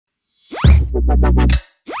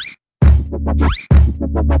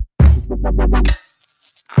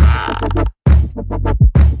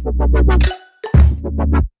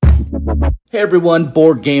Hey everyone,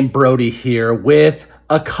 Board Game Brody here with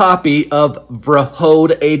a copy of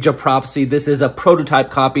Vrahode Age of Prophecy. This is a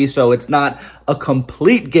prototype copy, so it's not a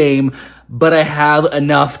complete game, but I have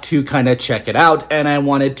enough to kind of check it out, and I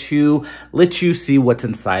wanted to let you see what's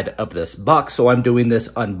inside of this box, so I'm doing this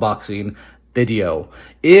unboxing video.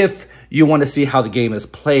 If you want to see how the game is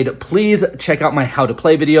played, please check out my how to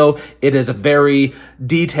play video. It is very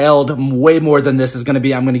detailed, way more than this is going to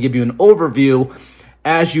be. I'm going to give you an overview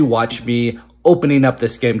as you watch me opening up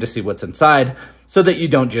this game to see what's inside, so that you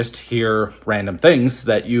don't just hear random things,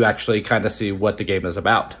 that you actually kind of see what the game is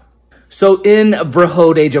about. So in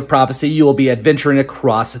Vrahode Age of Prophecy, you will be adventuring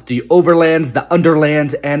across the overlands, the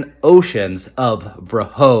underlands, and oceans of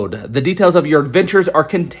Vrahode. The details of your adventures are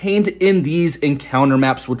contained in these encounter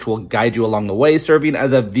maps, which will guide you along the way, serving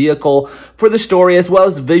as a vehicle for the story, as well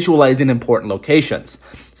as visualizing important locations.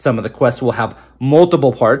 Some of the quests will have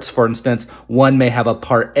multiple parts. For instance, one may have a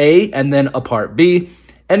part A and then a part B,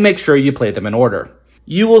 and make sure you play them in order.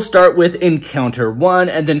 You will start with Encounter 1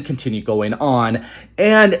 and then continue going on,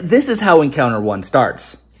 and this is how Encounter 1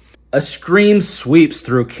 starts. A scream sweeps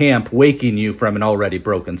through camp, waking you from an already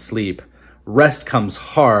broken sleep. Rest comes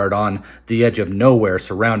hard on the edge of nowhere,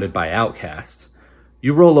 surrounded by outcasts.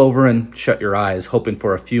 You roll over and shut your eyes, hoping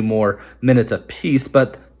for a few more minutes of peace,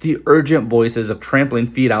 but the urgent voices of trampling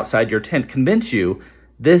feet outside your tent convince you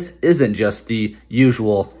this isn't just the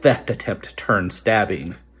usual theft attempt turned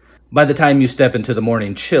stabbing. By the time you step into the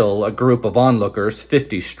morning chill, a group of onlookers,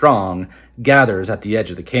 50 strong, gathers at the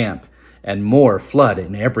edge of the camp, and more flood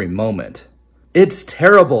in every moment. "It's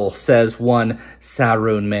terrible," says one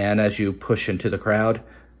Saroon man as you push into the crowd.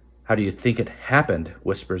 "How do you think it happened?"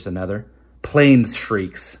 whispers another. "Planes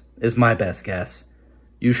shrieks is my best guess."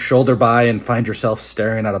 You shoulder by and find yourself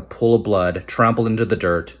staring at a pool of blood trampled into the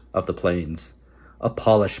dirt of the plains. A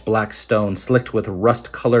polished black stone slicked with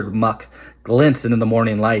rust-colored muck glints into the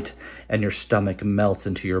morning light, and your stomach melts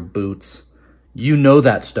into your boots. You know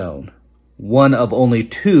that stone, one of only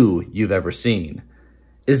two you've ever seen.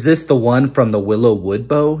 Is this the one from the willow wood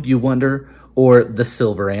bow, you wonder, or the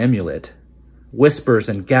silver amulet? Whispers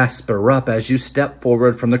and gasps erupt as you step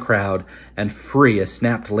forward from the crowd and free a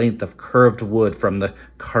snapped length of curved wood from the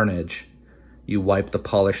carnage. You wipe the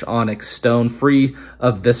polished onyx stone free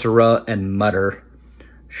of viscera and mutter,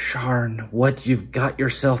 "Sharn, what you've got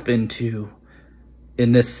yourself into."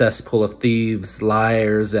 In this cesspool of thieves,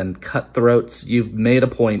 liars, and cutthroats, you've made a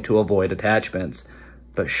point to avoid attachments.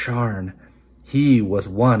 But Sharn, he was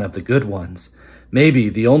one of the good ones, maybe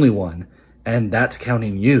the only one, and that's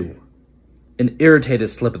counting you. An irritated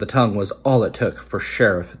slip of the tongue was all it took for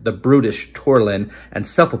Sheriff, the brutish Torlin and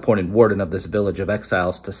self-appointed warden of this village of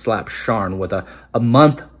exiles, to slap Sharn with a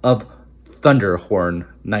month of Thunderhorn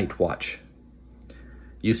night watch.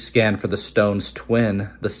 You scan for the stone's twin,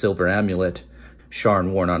 the silver amulet,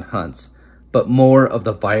 Sharn worn on hunts, but more of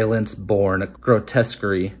the violence-born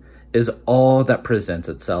grotesquerie is all that presents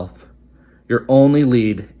itself. Your only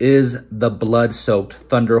lead is the blood-soaked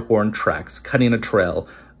Thunderhorn tracks cutting a trail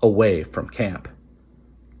away from camp.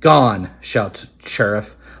 "Gone!" shouts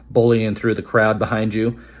Sheriff, bullying through the crowd behind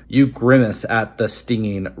you. You grimace at the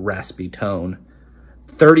stinging, raspy tone.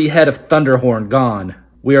 30 head of Thunderhorn gone.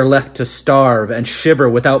 We are left to starve and shiver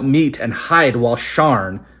without meat and hide while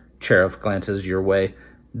Sharn," Sheriff glances your way,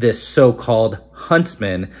 "this so-called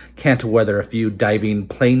huntsman can't weather a few diving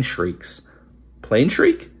plane shrieks." "Plane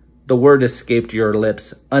shriek?" The word escaped your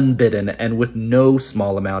lips unbidden and with no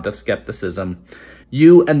small amount of skepticism.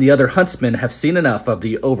 You and the other huntsmen have seen enough of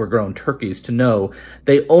the overgrown turkeys to know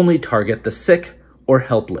they only target the sick or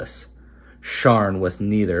helpless. Sharn was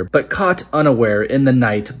neither, but caught unaware in the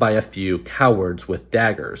night by a few cowards with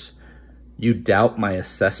daggers. "You doubt my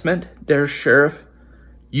assessment?" dares Sheriff.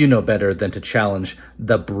 You know better than to challenge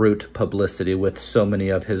the brute publicity with so many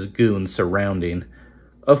of his goons surrounding.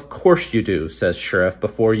 "Of course you do," says Sheriff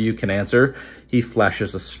before you can answer. He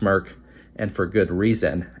flashes a smirk. And for good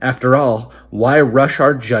reason. After all, why rush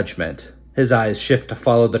our judgment? His eyes shift to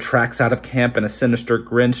follow the tracks out of camp, and a sinister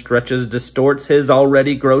grin distorts his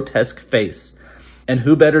already grotesque face. And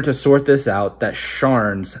who better to sort this out than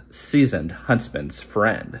Sharn's seasoned huntsman's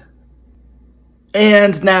friend?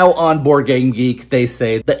 And now on Board Game Geek, they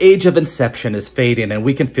say the age of inception is fading and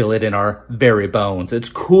we can feel it in our very bones. Its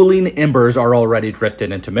cooling embers are already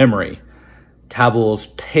drifted into memory. Tabul's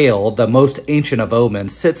tail, the most ancient of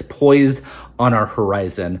omens, sits poised on our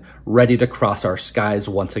horizon, ready to cross our skies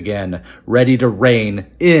once again, ready to reign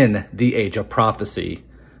in the Age of Prophecy.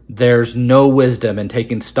 There's no wisdom in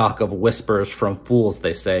taking stock of whispers from fools,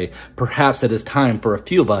 they say. Perhaps it is time for a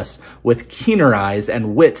few of us with keener eyes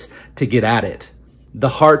and wits to get at it. the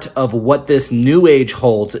heart of what this new age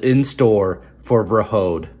holds in store for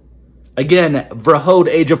Vrahode. Again, Vrahode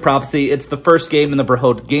Age of Prophecy, it's the first game in the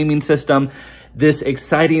Vrahode gaming system. This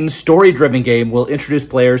exciting story-driven game will introduce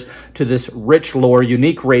players to this rich lore,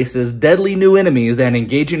 unique races, deadly new enemies, and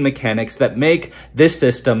engaging mechanics that make this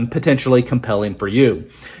system potentially compelling for you.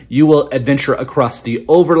 You will adventure across the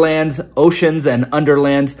overlands, oceans, and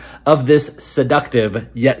underlands of this seductive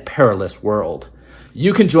yet perilous world.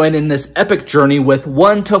 You can join in this epic journey with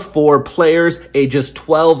 1 to 4 players, ages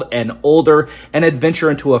 12 and older, and adventure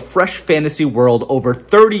into a fresh fantasy world over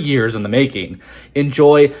 30 years in the making.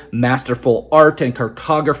 Enjoy masterful art and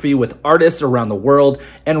cartography with artists around the world,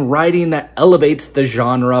 and writing that elevates the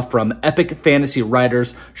genre from epic fantasy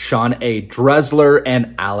writers Sean A. Dressler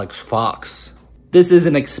and Alex Fox. This is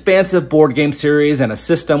an expansive board game series and a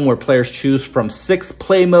system where players choose from 6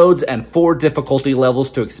 play modes and 4 difficulty levels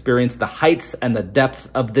to experience the heights and the depths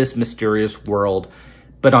of this mysterious world,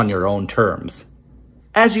 but on your own terms.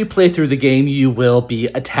 As you play through the game, you will be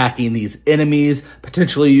attacking these enemies,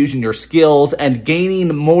 potentially using your skills and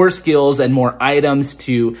gaining more skills and more items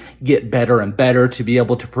to get better and better, to be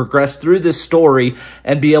able to progress through this story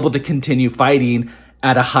and be able to continue fighting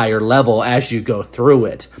at a higher level as you go through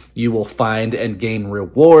it. You will find and gain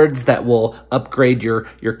rewards that will upgrade your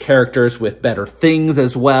characters with better things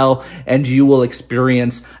as well, and you will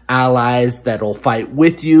experience allies that will fight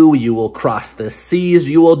with you. You will cross the seas.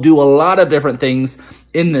 You will do a lot of different things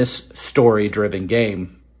in this story-driven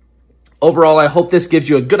game. Overall, I hope this gives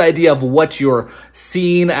you a good idea of what you're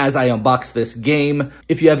seeing as I unbox this game.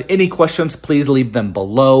 If you have any questions, please leave them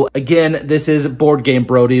below. Again, this is Board Game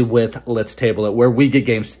Brody with Let's Table It, where we get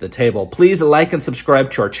games to the table. Please like and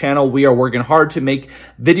subscribe to our channel. We are working hard to make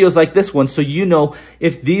videos like this one so you know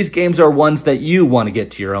if these games are ones that you want to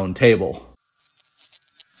get to your own table.